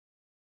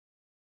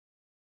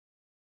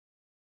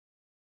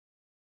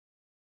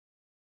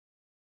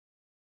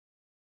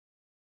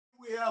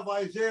we have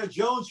Isaiah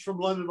Jones from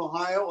London,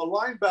 Ohio, a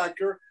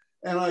linebacker.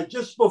 And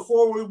just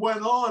before we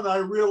went on, I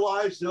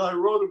realized that I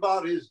wrote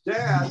about his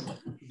dad,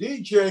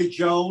 DJ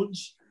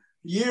Jones,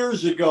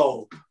 years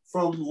ago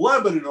from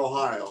Lebanon,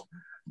 Ohio.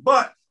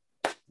 But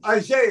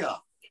Isaiah,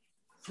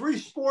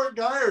 3-sport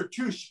guy or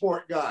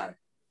 2-sport guy?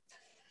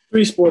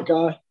 3-sport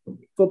guy.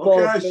 Football.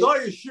 Okay, I saw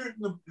you shooting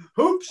the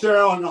hoops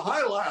there on the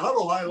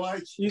huddle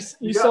highlights. You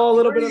saw a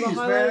little bit of the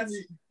highlights?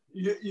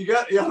 Man. You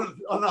got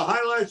on the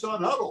highlights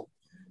on huddle.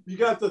 You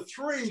got the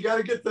 3. You got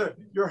to get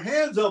your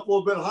hands up a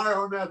little bit higher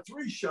on that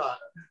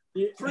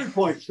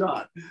 3-point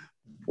shot.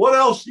 What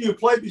else do you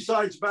play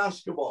besides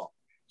basketball?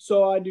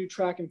 So I do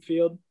track and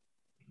field.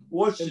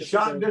 What's the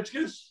shot and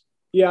discus?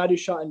 Yeah, I do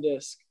shot and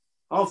disc.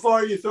 How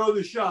far you throw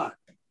the shot?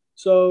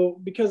 So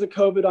because of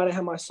COVID, I didn't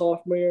have my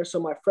sophomore year. So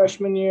my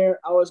freshman year,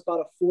 I was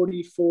about a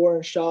 44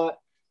 in shot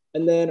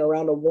and then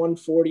around a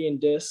 140 in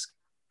disc.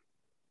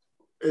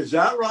 Is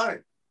that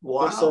right?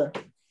 Wow. Yes, sir.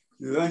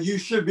 Then you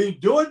should be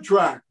doing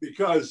track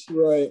because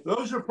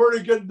those are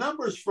pretty good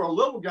numbers for a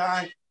little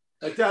guy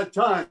at that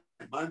time.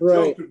 I'm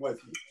joking with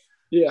you.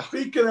 Yeah.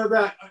 Speaking of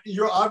that,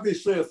 you're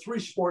obviously a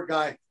 3-sport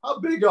guy. How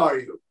big are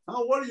you?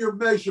 What are your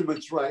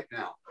measurements right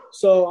now?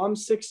 So I'm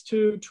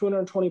 6'2",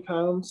 220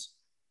 pounds.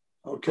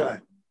 Okay.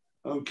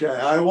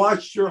 I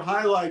watched your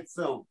highlight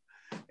film,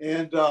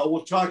 and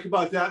we'll talk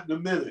about that in a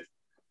minute.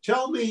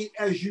 Tell me,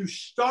 as you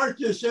start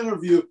this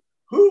interview,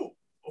 who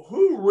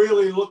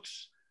really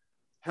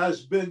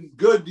has been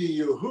good to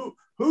you?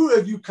 Who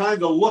have you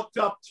kind of looked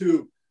up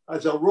to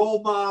as a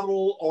role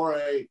model or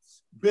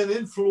been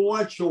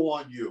influential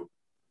on you?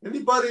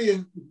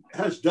 Anybody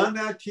has done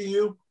that to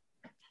you?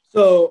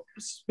 So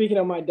speaking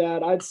of my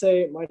dad, I'd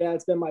say my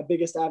dad's been my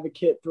biggest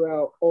advocate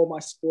throughout all my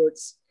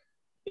sports.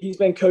 He's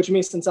been coaching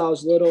me since I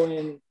was little,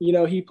 and,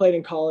 he played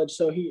in college.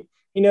 So he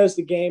knows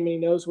the game and he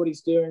knows what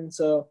he's doing.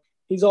 So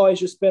he's always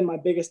just been my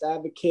biggest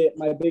advocate,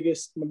 my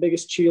biggest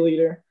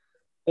cheerleader.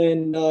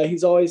 And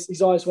he's always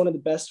one of the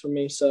best for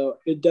me. So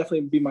it'd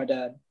definitely be my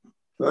dad.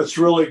 That's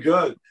really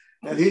good.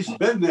 And he's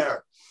been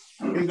there.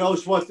 He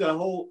knows what the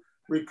whole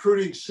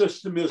recruiting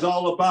system is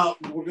all about.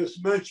 And we'll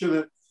just mention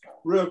it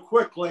real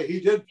quickly. He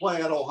did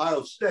play at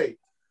Ohio State.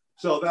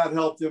 So that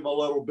helped him a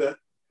little bit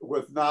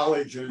with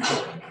knowledge and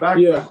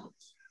background. Yeah.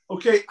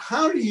 Okay,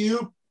 how do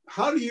you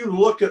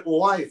look at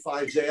life,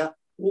 Isaiah?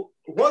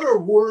 What are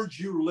words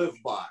you live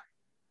by?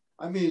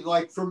 I mean,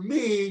 like for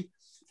me,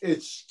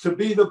 it's to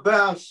be the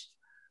best,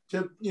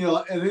 at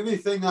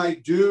anything I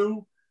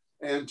do,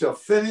 and to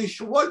finish.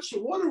 What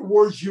are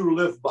words you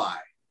live by?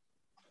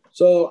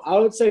 So I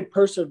would say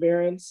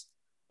perseverance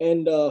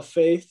and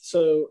faith.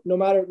 So no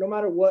matter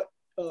what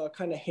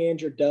kind of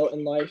hand you're dealt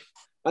in life,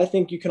 I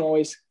think you can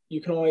always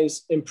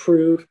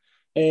improve.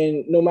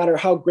 And no matter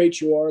how great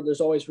you are,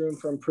 there's always room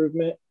for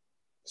improvement.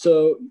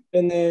 So,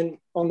 and then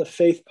on the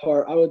faith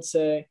part, I would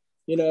say,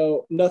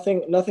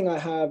 nothing I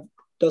have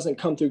doesn't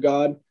come through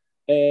God.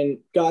 And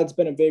God's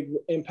been a big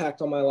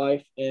impact on my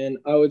life. And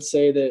I would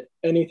say that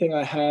anything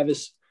I have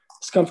has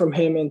come from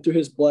him and through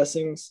his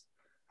blessings.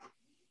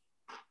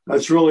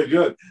 That's really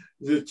good.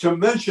 To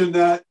mention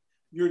that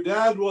your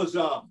dad was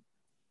a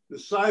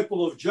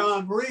disciple of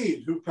John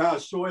Reed, who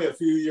passed away a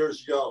few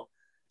years ago.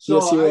 So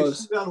yes, he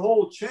was. That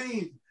whole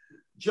chain,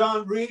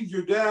 John Reed,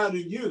 your dad,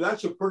 and you,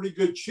 that's a pretty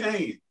good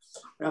chain.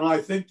 And I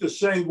think the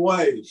same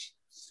ways.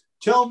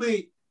 Tell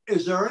me,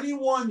 is there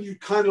anyone you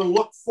kind of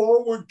look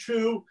forward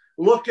to,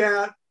 look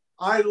at,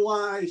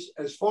 idolize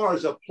as far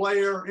as a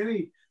player,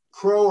 any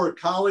pro or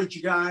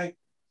college guy?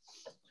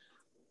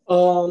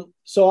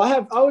 So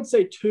I would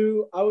say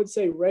 2. I would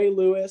say Ray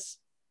Lewis,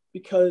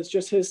 because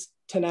just his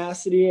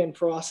tenacity and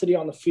ferocity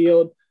on the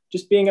field,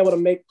 just being able to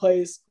make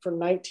plays for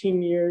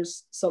 19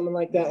 years, something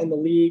like that in the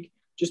league,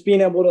 just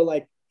being able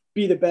to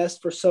be the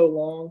best for so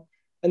long.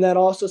 And then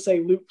also say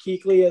Luke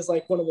Kuechly as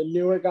one of the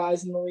newer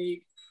guys in the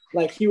league.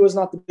 He was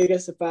not the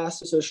biggest, the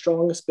fastest, or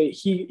strongest, but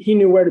he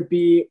knew where to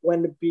be,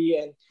 when to be,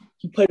 and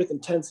he played with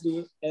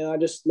intensity. And I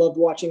just loved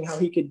watching how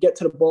he could get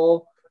to the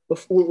ball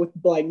before,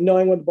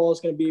 knowing when the ball was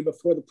going to be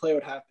before the play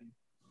would happen.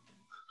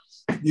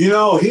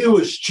 He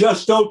was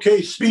just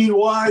okay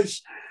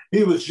speed-wise.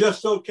 He was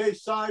just okay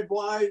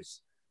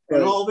side-wise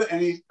and all that.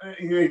 And he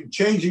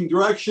changing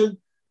direction,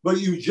 but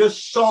you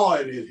just saw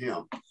it in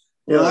him.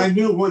 And I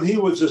knew when he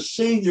was a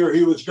senior,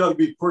 he was going to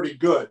be pretty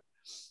good.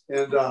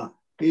 And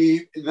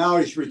now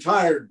he's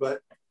retired, but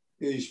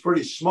he's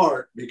pretty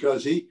smart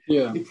because he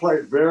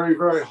played very,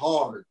 very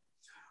hard.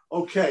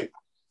 Okay,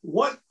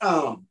 what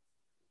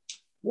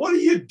do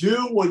you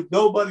do when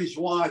nobody's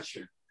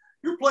watching?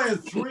 You're playing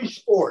 3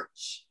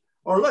 sports,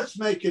 or let's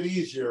make it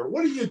easier.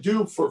 What do you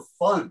do for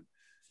fun?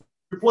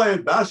 You're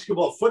playing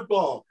basketball,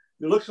 football.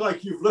 It looks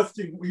like you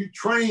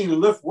train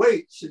and lift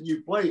weights, and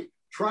you play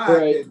track.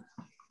 Right. And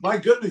my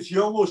goodness,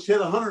 you almost hit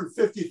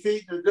 150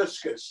 feet in a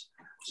discus.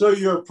 So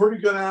you're a pretty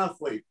good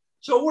athlete.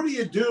 So what do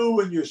you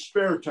do in your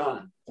spare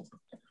time?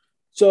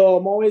 So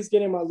I'm always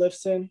getting my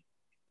lifts in,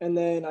 and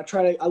then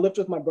I lift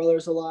with my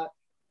brothers a lot.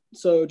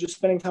 So just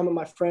spending time with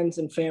my friends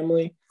and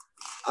family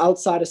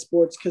outside of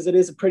sports, because it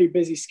is a pretty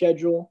busy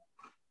schedule.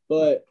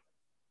 But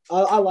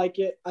I like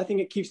it. I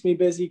think it keeps me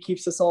busy,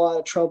 keeps us all out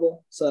of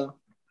trouble. So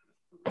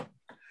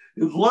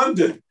in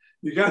London,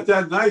 you got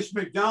that nice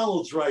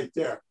McDonald's right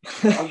there.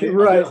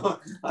 Right.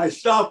 I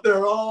stop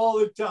there all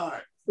the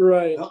time.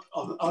 Right.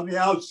 On the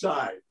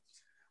outside.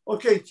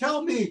 Okay,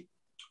 tell me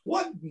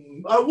what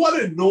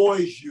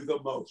annoys you the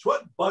most?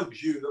 What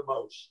bugs you the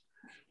most?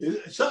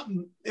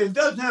 Something, it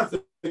doesn't have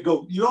to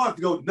go, you don't have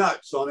to go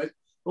nuts on it,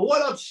 but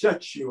what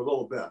upsets you a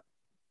little bit?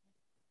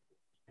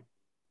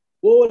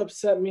 What would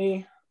upset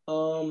me?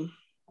 I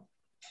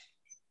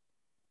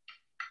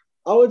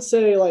would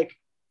say, like,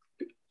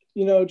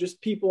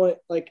 just people,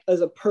 like,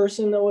 as a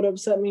person that would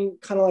upset me,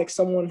 kind of like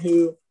someone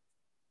who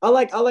I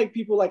like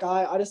people like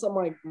I just let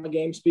my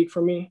game speak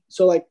for me.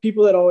 So like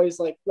people that always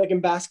like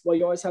in basketball,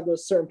 you always have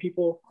those certain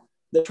people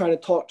that try to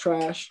talk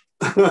trash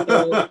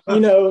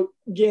and,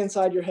 get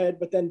inside your head,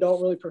 but then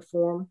don't really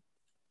perform.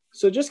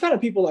 So just kind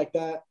of people like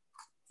that.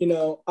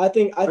 I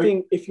think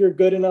if you're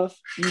good enough,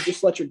 you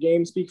just let your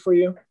game speak for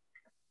you.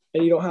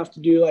 And you don't have to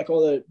do like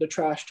all the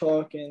trash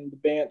talk and the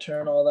banter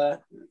and all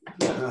that.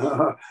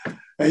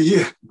 And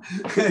you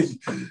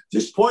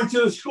just point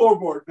to the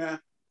scoreboard, man.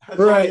 That's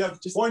right. All you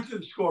have to point to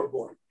the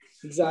scoreboard.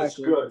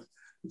 Exactly. That's good.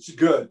 It's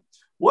good.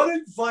 What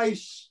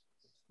advice?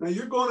 Now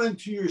you're going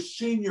into your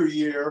senior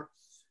year.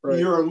 Right.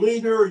 You're a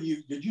leader.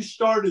 Did you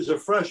start as a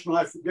freshman?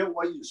 I forget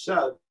what you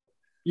said.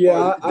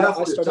 Yeah, I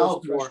started as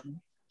a freshman.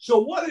 So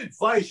what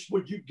advice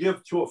would you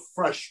give to a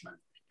freshman?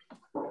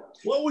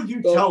 What would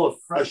you tell a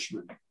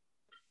freshman?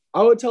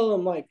 I would tell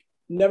them, like,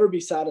 never be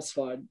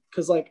satisfied.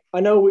 Because, like, I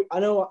know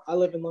I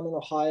live in London,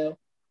 Ohio.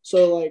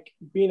 So, like,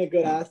 being a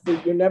good athlete,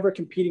 you're never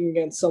competing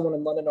against someone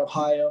in London,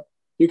 Ohio.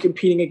 You're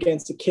competing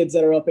against the kids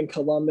that are up in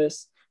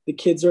Columbus, the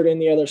kids that are in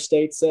the other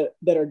states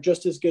that are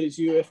just as good as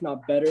you, if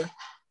not better,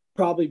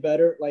 probably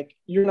better. Like,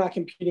 you're not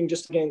competing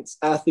just against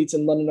athletes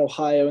in London,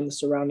 Ohio and the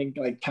surrounding,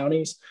 like,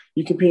 counties.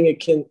 You're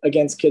competing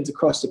against kids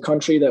across the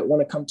country that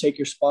want to come take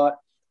your spot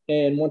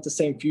and want the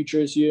same future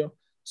as you.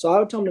 So I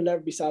would tell them to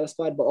never be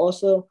satisfied, but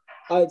also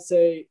I would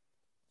say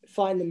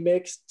find the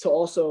mix to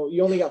also,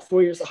 you only got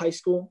 4 years of high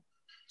school.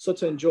 So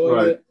to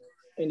enjoy it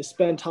and to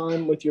spend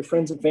time with your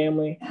friends and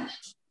family.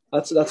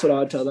 That's what I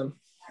would tell them.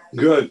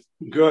 Good.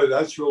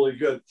 That's really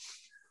good.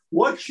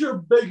 What's your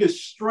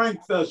biggest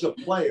strength as a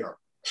player?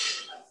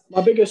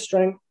 My biggest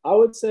strength, I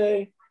would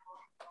say,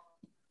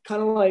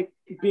 kind of like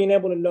being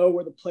able to know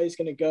where the play is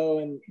going to go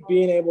and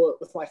being able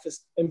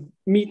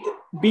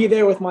be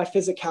there with my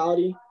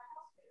physicality,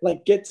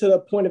 like get to the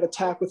point of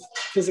attack with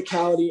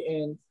physicality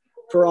and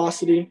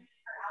ferocity.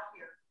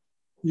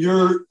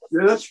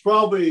 That's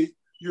probably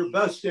your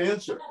best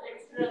answer,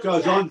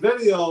 because on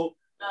video,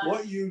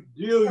 what you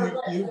do,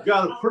 you've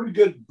got a pretty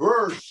good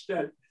burst,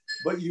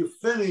 but you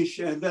finish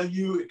and then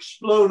you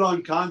explode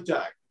on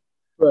contact.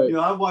 Right.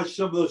 I watched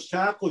some of those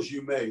tackles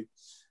you made,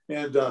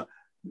 and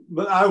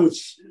but I would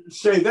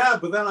say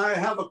that. But then I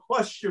have a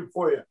question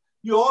for you.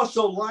 You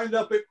also lined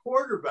up at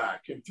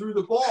quarterback and threw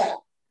the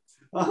ball.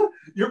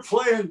 You're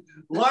playing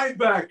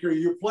linebacker.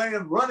 You're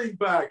playing running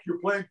back. You're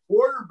playing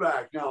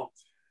quarterback. Now,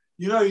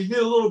 you need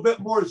a little bit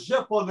more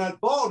zip on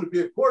that ball to be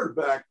a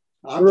quarterback.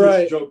 I'm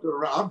just joking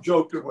around. I'm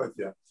joking with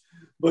you.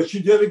 But you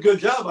did a good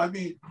job. I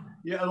mean,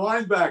 a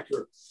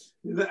linebacker.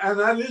 And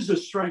that is a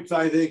strength,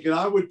 I think. And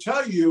I would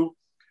tell you,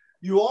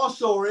 you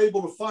also are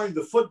able to find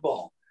the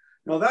football.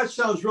 Now, that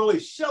sounds really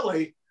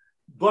silly,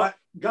 but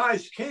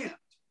guys can't.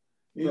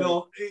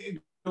 Inside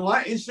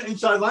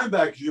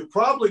linebackers, you're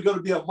probably going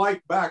to be a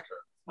Mike Backer,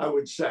 I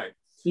would say.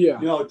 Yeah.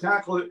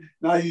 Tackle it.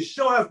 Now, you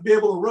still have to be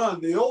able to run.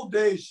 The old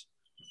days,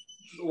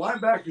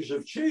 linebackers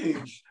have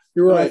changed.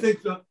 You're right. I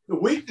think the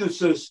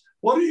weaknesses,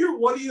 what do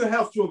you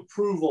have to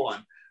improve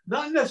on?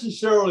 Not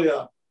necessarily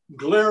a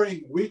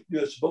glaring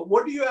weakness, but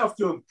what do you have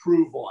to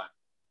improve on?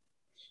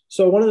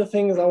 So one of the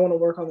things I want to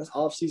work on this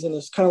offseason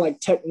is kind of like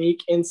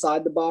technique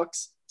inside the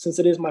box, since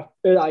it is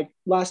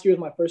last year was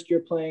my first year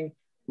playing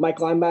Mike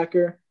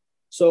linebacker.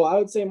 So I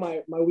would say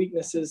my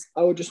weakness is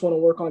I would just want to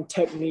work on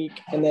technique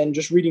and then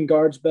just reading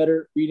guards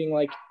better, reading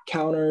like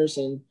counters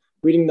and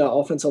reading the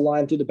offensive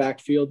line through the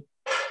backfield.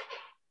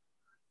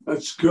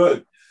 That's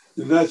good.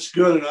 And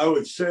I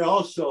would say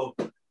also,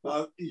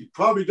 you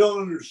probably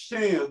don't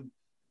understand,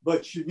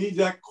 but you need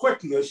that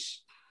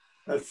quickness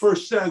at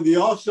first. And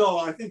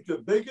I think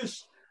the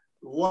biggest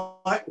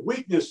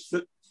weakness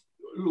that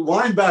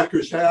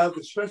linebackers have,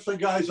 especially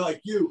guys like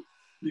you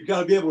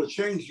got to be able to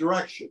change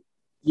direction.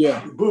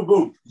 Yeah. Boom,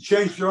 boom.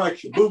 Change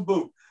direction. Boom,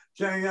 boom.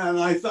 And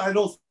I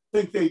don't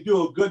think they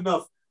do a good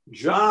enough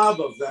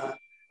job of that.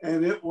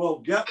 And it will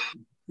get,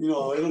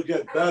 it'll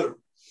get better.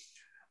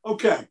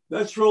 Okay,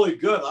 that's really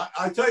good.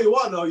 I tell you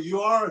what, though,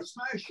 you are a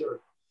smasher,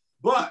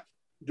 but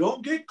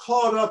don't get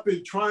caught up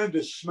in trying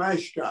to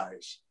smash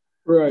guys.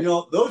 Right.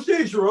 Those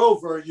days are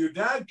over. Your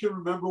dad can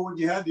remember when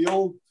you had the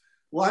old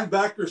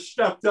linebacker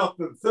stepped up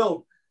and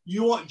filled.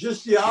 You want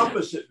just the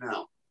opposite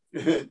now.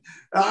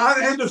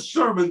 End of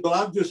sermon, but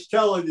I'm just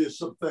telling you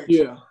some things.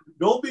 Yeah.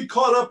 Don't be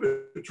caught up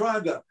in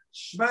trying to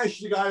smash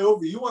the guy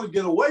over. You want to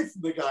get away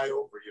from the guy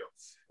over you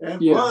and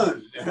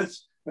run.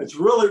 That's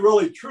really,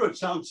 really true. It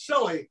sounds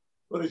silly,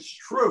 but it's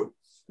true.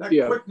 That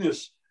Yeah.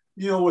 quickness,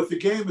 with the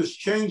game has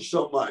changed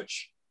so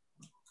much.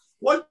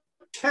 What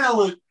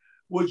talent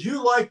would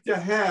you like to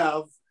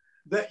have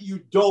that you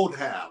don't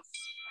have?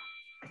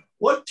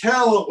 What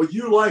talent would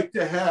you like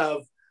to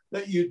have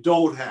that you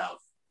don't have?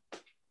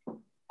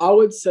 I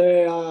would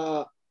say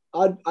I'd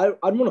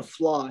want to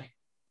fly.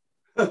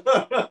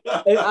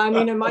 I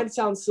mean, it might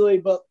sound silly,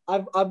 but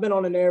I've been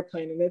on an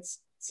airplane and it's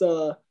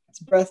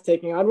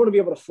breathtaking. I'd want to be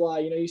able to fly.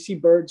 You see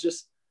birds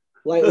just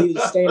lightly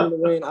just staying in the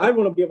wind. I'd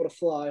want to be able to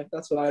fly.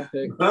 That's what I'd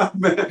pick.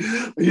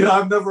 Man,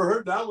 I've never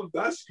heard that one.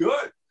 That's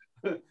good.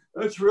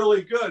 That's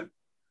really good.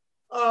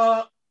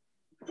 What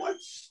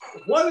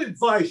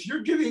advice,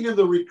 you're getting in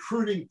the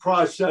recruiting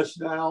process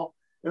now,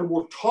 and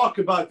we'll talk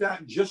about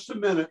that in just a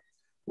minute.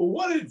 But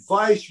what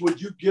advice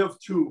would you give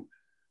to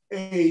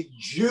a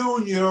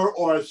junior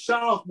or a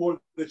sophomore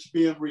that's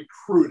being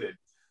recruited,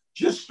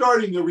 just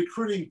starting the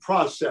recruiting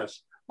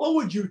process? What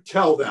would you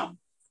tell them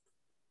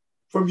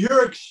from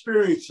your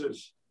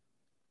experiences,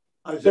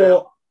 Isaiah?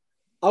 So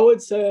I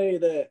would say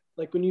that,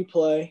 like, when you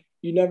play,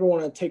 you never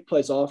want to take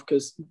plays off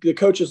because the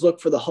coaches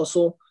look for the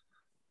hustle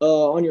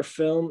on your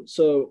film.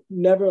 So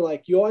never,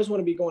 you always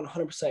want to be going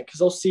 100% because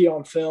they'll see you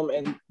on film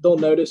and they'll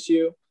notice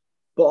you.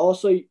 But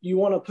also you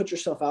want to put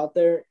yourself out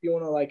there. You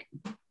want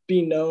to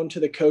be known to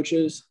the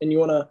coaches, and you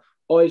want to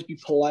always be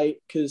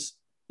polite because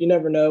you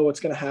never know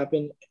what's going to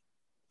happen.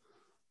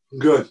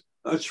 Good.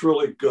 That's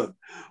really good.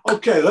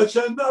 Okay, let's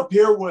end up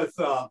here with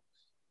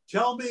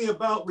tell me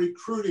about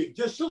recruiting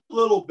just a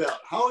little bit.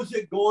 How is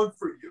it going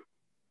for you?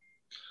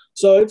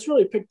 So it's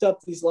really picked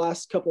up these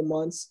last couple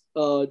months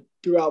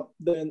throughout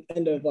the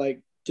end of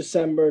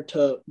December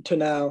to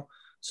now.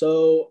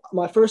 So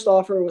my first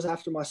offer was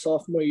after my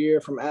sophomore year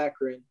from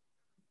Akron.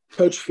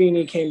 Coach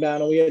Feeney came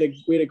down and we had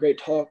a great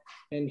talk,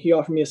 and he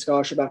offered me a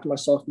scholarship after my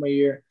sophomore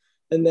year.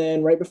 And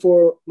then right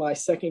before my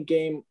second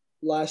game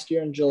last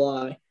year in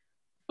July,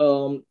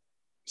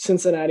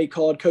 Cincinnati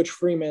called Coach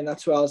Freeman.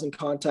 That's who I was in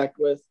contact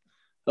with.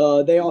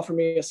 They offered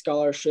me a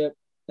scholarship.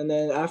 And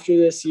then after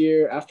this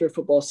year, after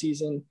football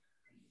season,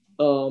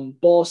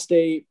 Ball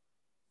State,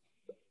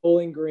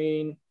 Bowling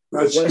Green,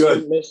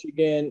 Western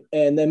Michigan,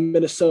 and then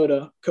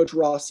Minnesota, Coach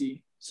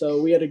Rossi. So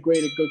we had a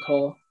good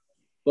call.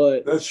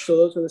 But so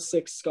those are the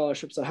 6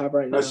 scholarships I have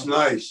right now. That's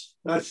nice.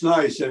 That's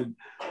nice. And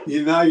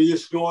now you're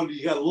just going,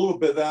 you got a little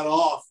bit of that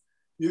off.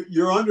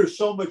 You're under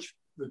so much,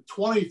 the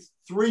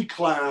 23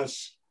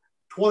 class,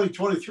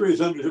 2023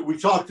 is under, we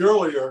talked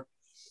earlier,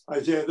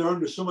 Isaiah, they're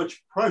under so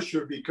much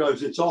pressure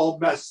because it's all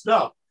messed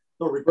up,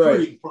 the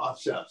recruiting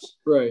process.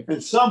 Right.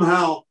 And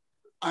somehow,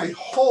 I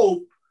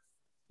hope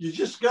you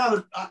just got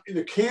to, in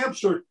the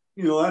camps are,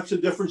 that's a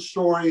different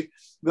story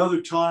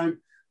another time.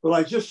 But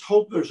I just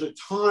hope there's a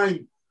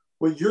time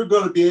when you're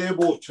going to be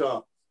able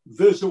to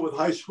visit with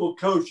high school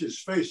coaches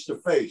face to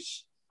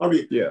face.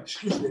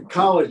 Excuse me,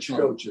 college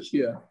coaches.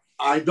 Yeah.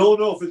 I don't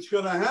know if it's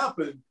going to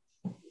happen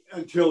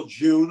until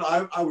June.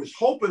 I was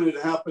hoping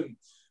it happened,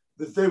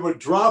 that they would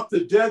drop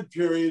the dead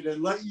period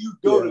and let you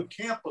go to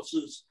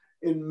campuses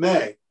in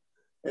May.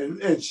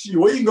 And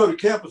you can go to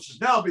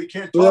campuses now, but you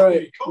can't talk to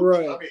any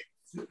coaches.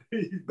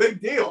 Right.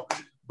 Big deal.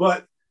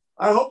 But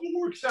I hope it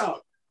works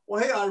out.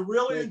 Well, hey, I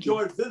really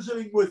enjoyed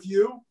visiting with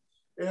you.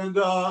 And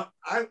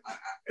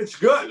it's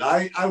good.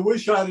 I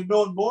wish I'd have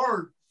known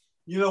more.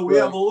 We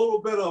have a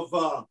little bit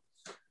of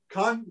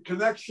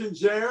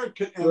connections there.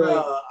 And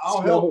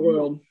I'll help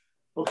you.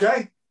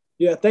 Okay?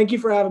 Yeah, thank you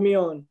for having me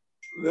on.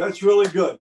 That's really good.